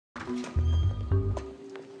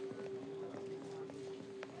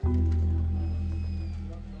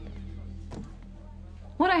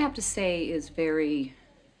What I have to say is very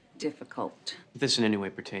difficult. If this in any way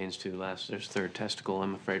pertains to Lassiter's third testicle,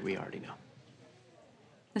 I'm afraid we already know.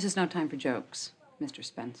 This is no time for jokes, Mr.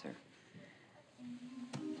 Spencer.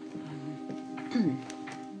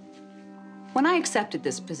 When I accepted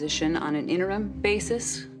this position on an interim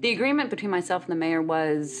basis, the agreement between myself and the mayor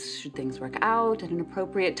was, should things work out at an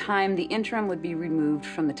appropriate time, the interim would be removed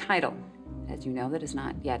from the title. As you know, that has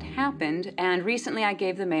not yet happened, and recently I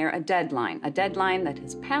gave the mayor a deadline that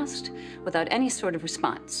has passed without any sort of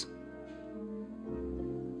response.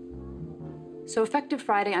 So effective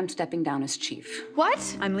Friday, I'm stepping down as chief.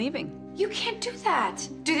 What? I'm leaving. You can't do that.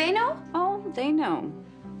 Do they know? Oh, they know.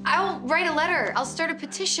 I'll write a letter. I'll start a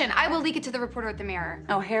petition. I will leak it to the reporter at the Mirror.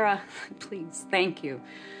 Oh, Hera, please, thank you.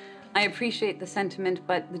 I appreciate the sentiment,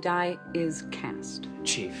 but the die is cast.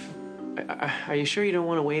 Chief, are you sure you don't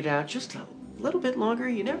want to wait out just a little bit longer?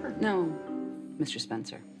 You never... No, Mr.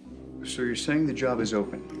 Spencer. So you're saying the job is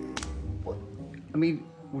open? What? I mean,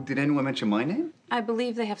 did anyone mention my name? I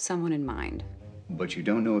believe they have someone in mind. But you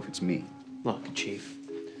don't know if it's me. Look, Chief,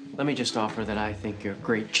 let me just offer that I think you're a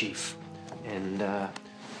great chief. And,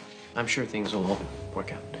 I'm sure things will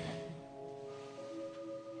work out.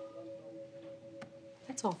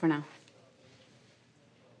 That's all for now.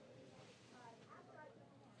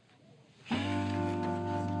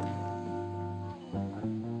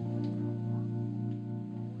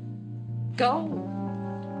 Go.